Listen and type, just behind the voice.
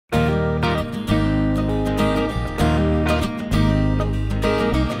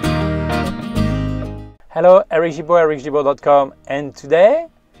Hello, Eric Gimbal, ericgimbal.com, and today,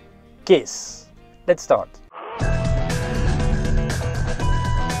 kiss. Let's start.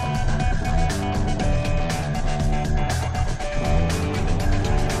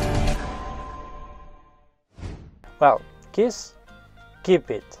 Well, kiss, keep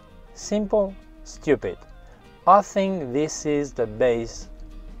it simple, stupid. I think this is the base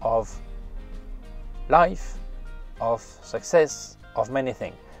of life, of success, of many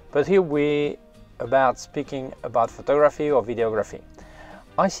things. But here we about speaking about photography or videography.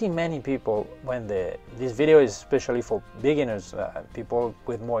 I see many people when this video is especially for beginners, people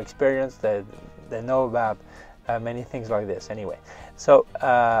with more experience that they know about many things like this anyway. So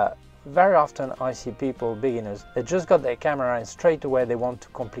very often I see people, beginners, they just got their camera and straight away they want to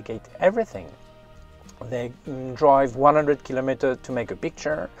complicate everything. They drive 100 kilometers to make a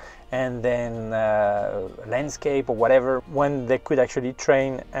picture and then landscape or whatever, when they could actually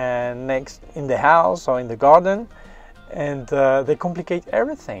train next in the house or in the garden, and they complicate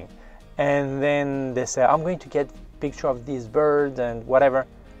everything. And then they say, I'm going to get a picture of this bird and whatever.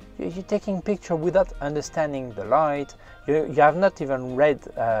 You're taking picture without understanding the light. You have not even read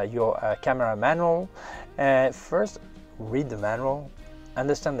your camera manual. First, read the manual,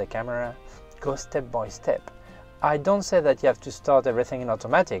 understand the camera, go step by step. I don't say that you have to start everything in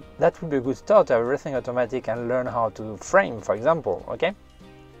automatic. That would be a good start, to have everything automatic and learn how to frame, for example, okay?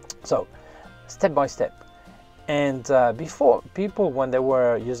 So, step by step. And before, people, when they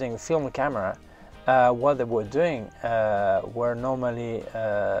were using film camera, what they were doing were normally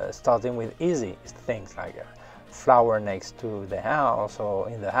starting with easy things like a flower next to the house or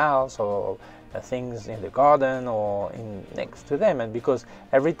in the house, or things in the garden or next to them. And because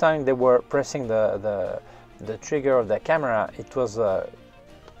every time they were pressing the trigger of the camera, it was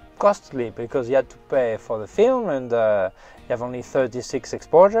costly, because you had to pay for the film, and you have only 36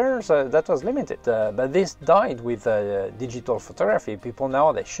 exposures, that was limited. But this died with digital photography. People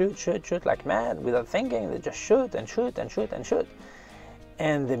now, they shoot like mad without thinking. They just shoot and shoot and shoot and shoot,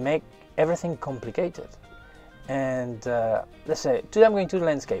 and they make everything complicated. And let's say today I'm going to the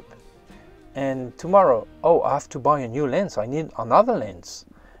landscape, and tomorrow, oh, I have to buy a new lens, I need another lens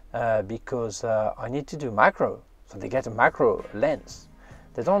because I need to do macro. So they get a macro lens.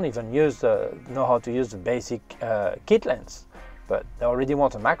 They don't even know how to use the basic kit lens, but they already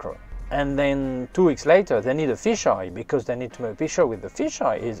want a macro. And then 2 weeks later they need a fisheye, because they need to make a picture with the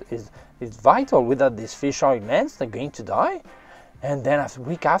fisheye. Is vital. Without this fisheye lens they're going to die. And then a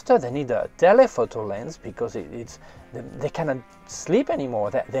week after they need a telephoto lens, because they cannot sleep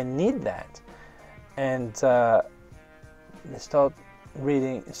anymore. They need that. And they start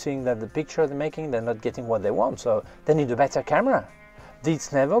seeing that the picture they're making, they're not getting what they want, so they need a better camera.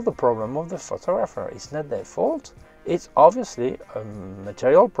 It's never the problem of the photographer. It's not their fault. It's obviously a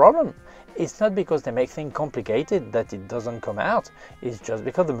material problem. It's not because they make things complicated that it doesn't come out. It's just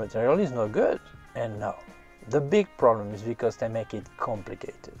because the material is not good. And no, the big problem is because they make it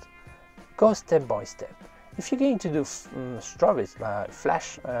complicated. Go step by step. If you're going to do strobes, like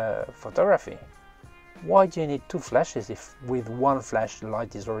flash photography, why do you need 2 flashes if with 1 flash the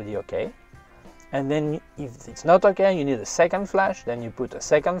light is already okay? And then if it's not okay, you need a second flash, then you put a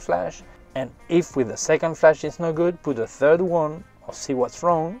second flash. And if with the second flash it's no good, put a third one, or see what's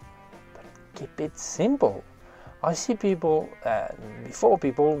wrong. But keep it simple. I see people, before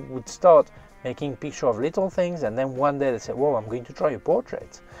people would start making picture of little things, and then one day they say, whoa, I'm going to try a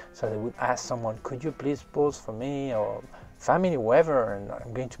portrait. So they would ask someone, could you please pose for me, or family, whoever, and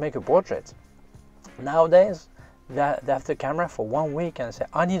I'm going to make a portrait. Nowadays, they have the camera for 1 week and say,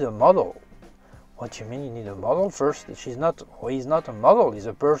 I need a model. What do you mean you need a model? First, he's not a model. He's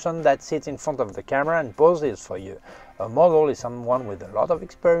a person that sits in front of the camera and poses for you. A model is someone with a lot of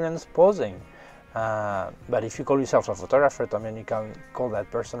experience posing. But if you call yourself a photographer, I mean, you can call that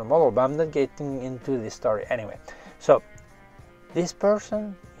person a model. But I'm not getting into this story anyway. So this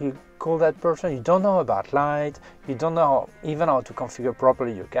person, you call that person, you don't know about light, you don't know even how to configure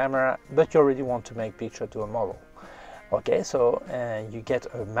properly your camera, but you already want to make picture to a model. Okay, so you get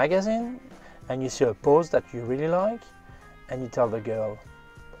a magazine and you see a pose that you really like, and you tell the girl,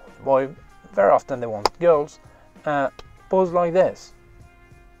 boy, very often they want girls, pose like this.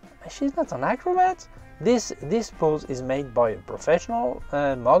 She's not an acrobat. This pose is made by a professional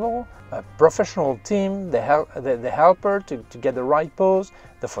model, a professional team. They help her to get the right pose.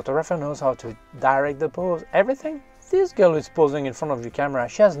 The photographer knows how to direct the pose, everything. This girl is posing in front of your camera.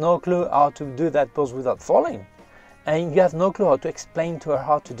 She has no clue how to do that pose without falling. And you have no clue how to explain to her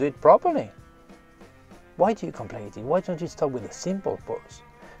how to do it properly. Why do you complicate it? Why don't you start with a simple pose?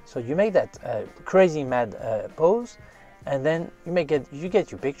 So you make that crazy mad pose, and then you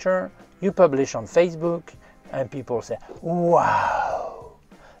get your picture, you publish on Facebook, and people say, wow,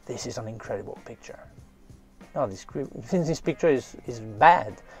 this is an incredible picture. No, this picture is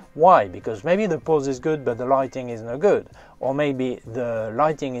bad. Why? Because maybe the pose is good, but the lighting is no good. Or maybe the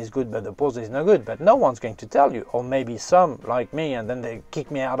lighting is good, but the pose is no good. But no one's going to tell you. Or maybe some, like me, and then they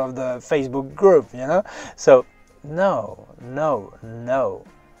kick me out of the Facebook group, you know? So, no.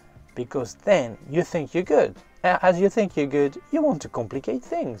 Because then you think you're good. As you think you're good, you want to complicate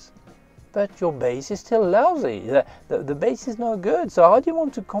things. But your base is still lousy. The base is not good. So how do you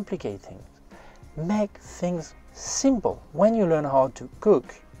want to complicate things? Make things simple. When you learn how to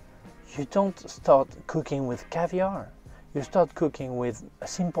cook, you don't start cooking with caviar. You start cooking with a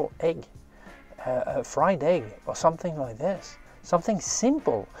simple egg, a fried egg or something like this. Something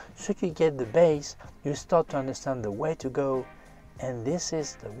simple. So you get the base, you start to understand the way to go, and this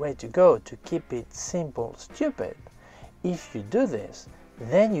is the way to go, to keep it simple, stupid. If you do this,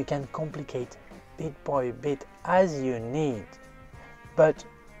 then you can complicate bit by bit as you need. But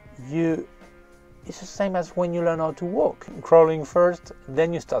it's the same as when you learn how to walk. Crawling first,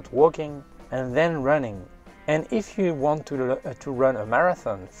 then you start walking, and then running. And if you want to run a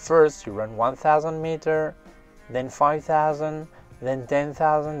marathon, first you run 1,000 meters, then 5,000, then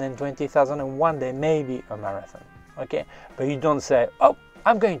 10,000, then 20,000, and one day maybe a marathon. Okay, but you don't say, oh,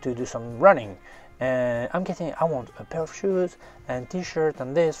 I'm going to do some running, and I want a pair of shoes and t-shirt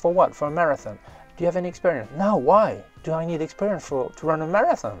and this for what? For a marathon. Do you have any experience? No. Why do I need experience to run a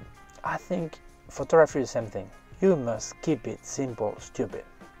marathon? I think photography is the same thing. You must keep it simple, stupid.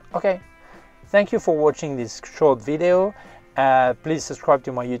 Okay, thank you for watching this short video. Please subscribe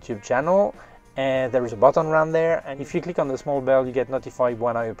to my YouTube channel, and there is a button around there, and if you click on the small bell, you get notified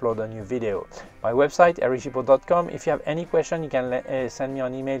when I upload a new video. My website, erigibo.com. If you have any question, you can send me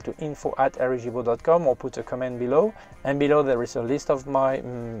an email to info@erigibo.com or put a comment below. And below there is a list of my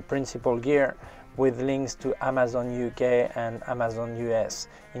principal gear with links to Amazon UK and Amazon US.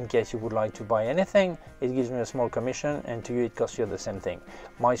 In case you would like to buy anything, it gives me a small commission, and to you it costs you the same thing.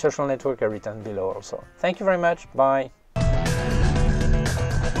 My social network are written below also. Thank you very much. Bye.